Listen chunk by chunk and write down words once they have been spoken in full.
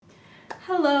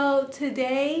Hello,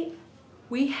 today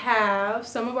we have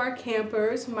some of our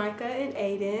campers, Micah and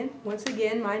Aiden. Once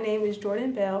again, my name is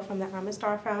Jordan Bell from the I'm a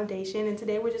Star Foundation, and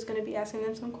today we're just going to be asking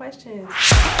them some questions.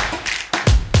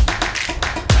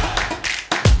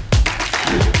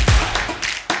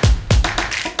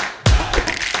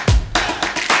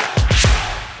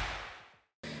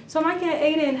 So Micah and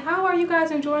Aiden, how are you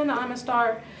guys enjoying the I'm a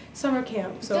Star summer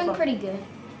camp so Doing far? pretty good.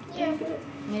 Yeah. Good.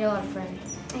 Made a lot of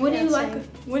friends. What do you like? Same.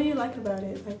 What do you like about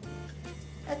it?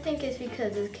 I think it's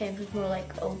because this camp is more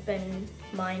like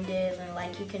open-minded and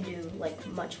like you can do like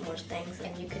much more things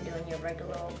than you can do in your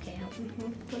regular old camp.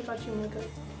 What about you, Micah?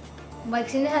 Like,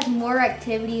 since it has more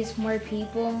activities, more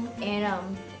people,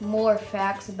 and more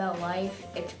facts about life,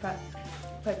 it's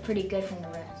pretty good from the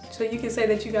rest. So you can say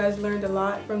that you guys learned a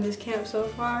lot from this camp so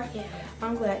far? Yeah.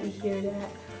 I'm glad to hear that.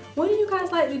 What do you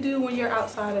guys like to do when you're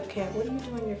outside of camp? What do you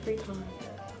do in your free time?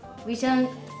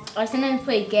 I sometimes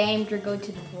play games or go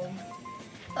to the pool.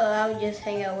 I would just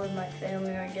hang out with my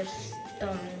family or just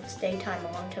stay time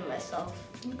alone to myself.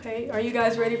 Okay, are you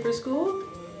guys ready for school?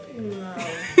 No.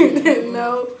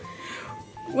 No.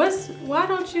 Why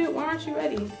aren't you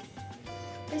ready?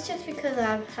 It's just because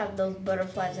I have those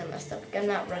butterflies in my stomach. I'm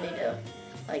not ready to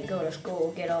like go to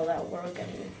school, get all that work, and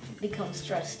become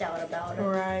stressed out about it. All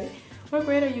right. What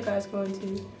grade are you guys going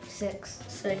to? 6.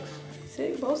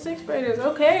 Both sixth graders.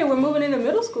 Okay, we're moving into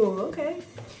middle school. Okay.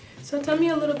 So tell me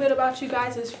a little bit about you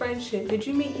guys' friendship. Did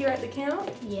you meet here at the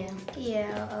camp? Yeah.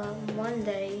 Yeah, one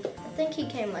day, I think he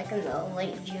came like in the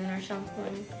late June or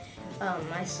something.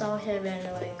 I saw him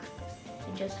and like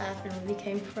it just happened. We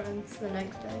became friends the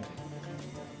next day.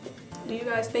 Do you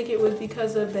guys think it was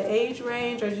because of the age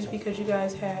range or just because you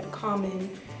guys had common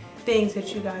things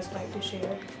that you guys like to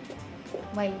share?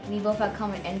 Like, we both have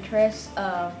common interests,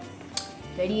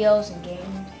 videos and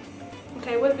games.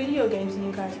 Okay, what video games do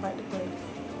you guys like to play?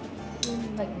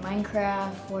 Like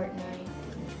Minecraft, Fortnite.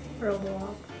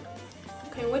 Roblox.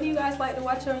 Okay, what do you guys like to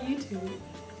watch on YouTube?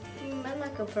 I'm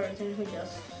like a person who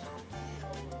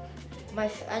I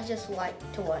just like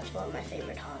to watch what my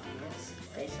favorite hobby is,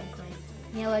 basically.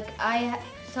 Yeah, like, I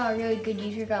saw a really good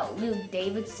YouTuber called Luke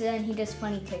Davidson. He does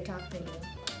funny TikTok videos.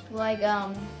 Like,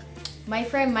 my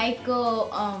friend Michael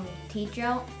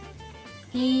Teachout,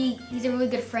 he's a really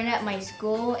good friend at my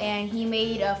school, and he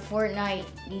made a Fortnite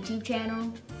YouTube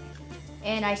channel,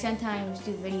 and I sometimes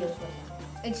do videos with him.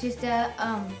 It's just that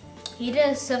he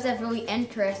does stuff that's really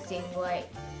interesting. Like,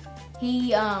 he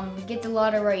gets a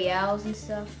lot of royales and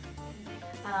stuff.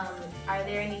 Are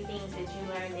there any things that you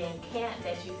learned in camp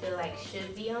that you feel like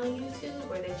should be on YouTube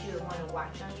or that you would want to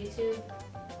watch on YouTube?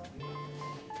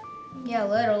 Yeah, a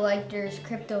little. Like, there's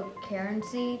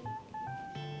cryptocurrency,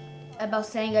 about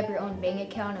setting up your own bank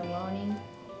account and loaning.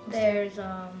 There's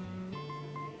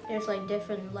like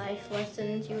different life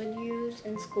lessons you would use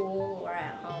in school or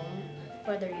at home,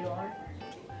 whether you are.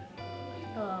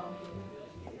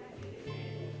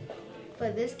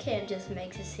 But this camp just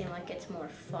makes it seem like it's more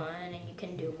fun and you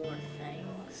can do more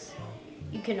things.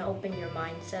 You can open your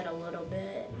mindset a little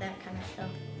bit, that kind of stuff.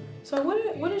 So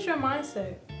what is your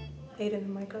mindset, Aiden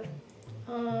and Micah?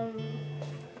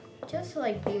 Just to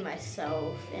like be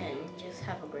myself and just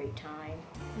have a great time.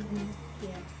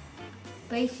 Yeah.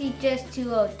 Basically, just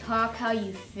to talk how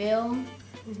you feel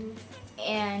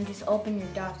and just open your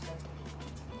dots up.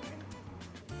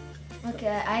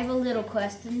 Okay, I have a little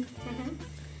question.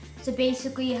 So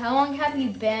basically, how long have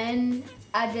you been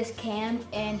at this camp,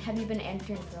 and have you been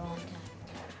entering for a long time?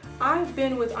 I've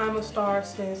been with I'm a Star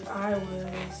since I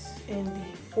was in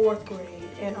the 4th grade,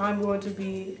 and I'm going to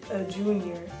be a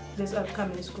junior this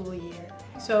upcoming school year.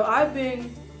 So I've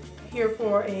been here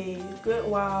for a good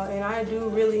while, and I do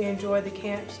really enjoy the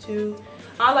camps too.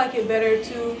 I like it better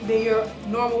too than your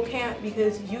normal camp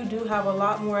because you do have a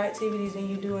lot more activities than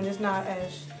you do, and it's not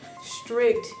as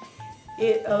strict.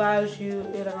 It allows your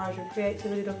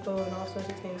creativity to flow and all sorts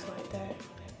of things like that.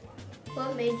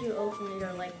 What made you open your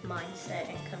mindset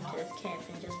and come to this camp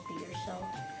and just be yourself?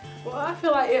 Well, I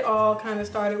feel like it all kind of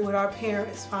started with our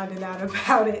parents finding out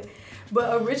about it.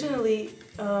 But originally,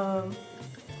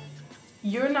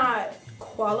 you're not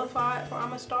qualified for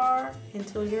I'm a Star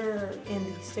until you're in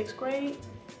the 6th grade.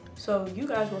 So you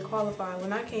guys were qualified.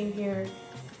 When I came here,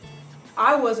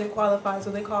 I wasn't qualified,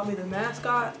 so they called me the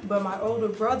mascot, but my older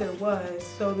brother was.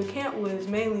 So the camp was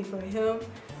mainly for him,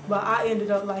 but I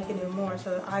ended up liking it more,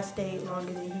 so I stayed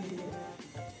longer than he did.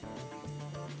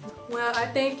 Well, I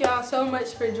thank y'all so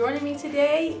much for joining me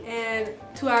today, and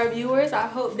to our viewers, I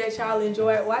hope that y'all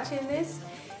enjoyed watching this.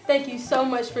 Thank you so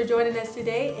much for joining us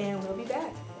today, and we'll be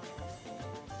back.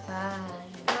 Bye.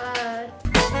 Bye.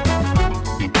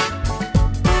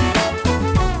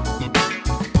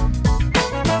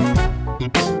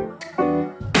 Bye.